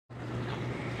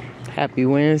Happy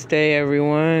Wednesday,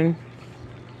 everyone.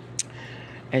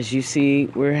 As you see,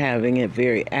 we're having a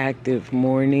very active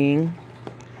morning.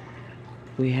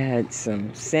 We had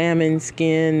some salmon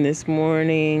skin this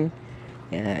morning,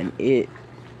 and it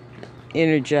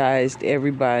energized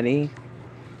everybody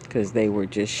because they were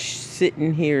just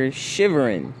sitting here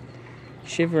shivering.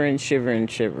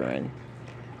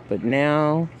 But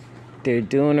now they're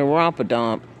doing a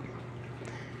rompadump,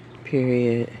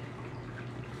 period.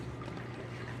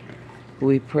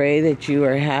 We pray that you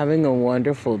are having a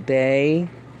wonderful day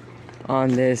on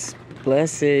this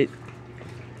blessed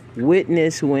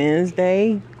Witness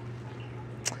Wednesday.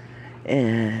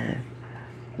 And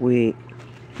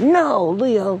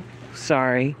Leo,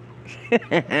 sorry.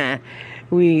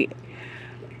 We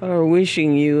are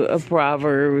wishing you a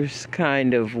Proverbs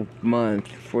kind of month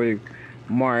for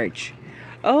March.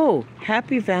 Oh,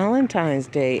 happy Valentine's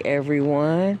Day,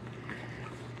 everyone.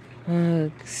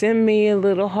 Send me a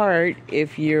little heart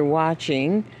if you're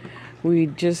watching. We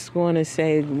just want to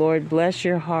say, Lord, bless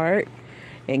your heart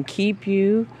and keep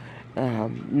you.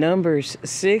 Numbers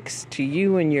 6 to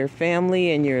you and your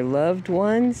family and your loved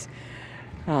ones.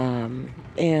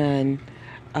 And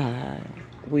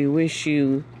we wish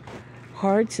you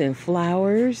hearts and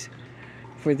flowers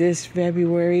for this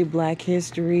February Black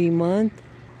History Month.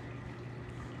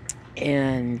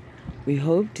 And we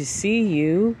hope to see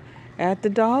you at the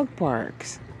dog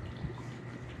parks.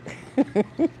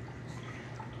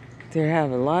 They're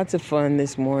having lots of fun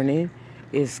this morning.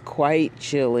 It's quite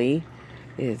chilly.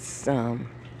 It's the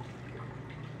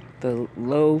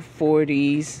low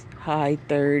 40s, high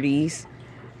 30s.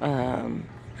 And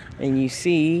you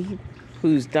see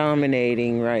who's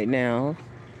dominating right now.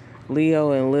 Leo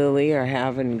and Lily are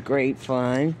having great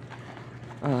fun.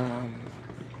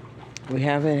 We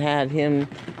haven't had him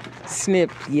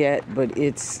snipped yet, but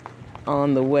it's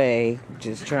on the way.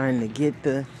 Just trying to get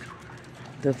the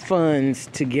funds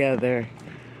together.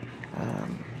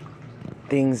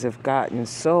 Things have gotten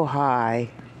so high.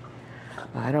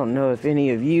 I don't know if any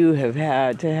of you have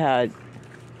had to have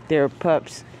their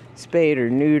pups spayed or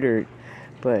neutered,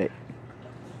 but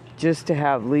just to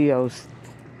have Leo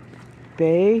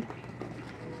spayed,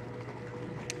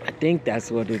 I think that's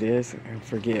what it is. I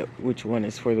forget which one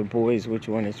is for the boys, which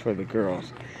one is for the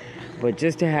girls. But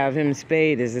just to have him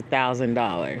spayed is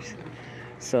 $1,000.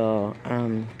 So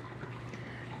I'm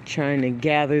trying to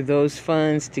gather those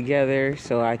funds together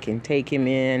so I can take him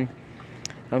in.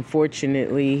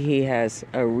 Unfortunately, he has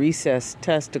a recessed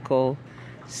testicle,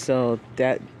 so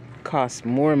that costs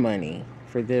more money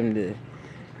for them to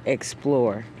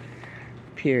explore,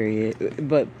 period.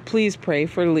 But please pray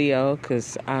for Leo,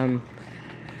 because I'm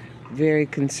very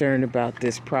concerned about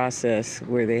this process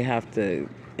where they have to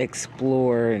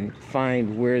explore and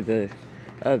find where the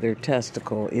other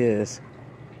testicle is.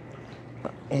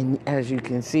 And as you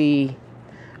can see,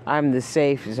 I'm the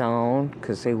safe zone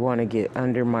because they want to get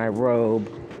under my robe.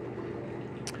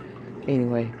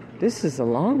 Anyway, this is a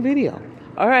long video.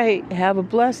 All right, have a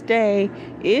blessed day.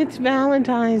 It's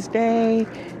Valentine's Day.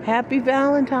 Happy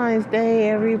Valentine's Day,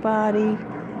 everybody.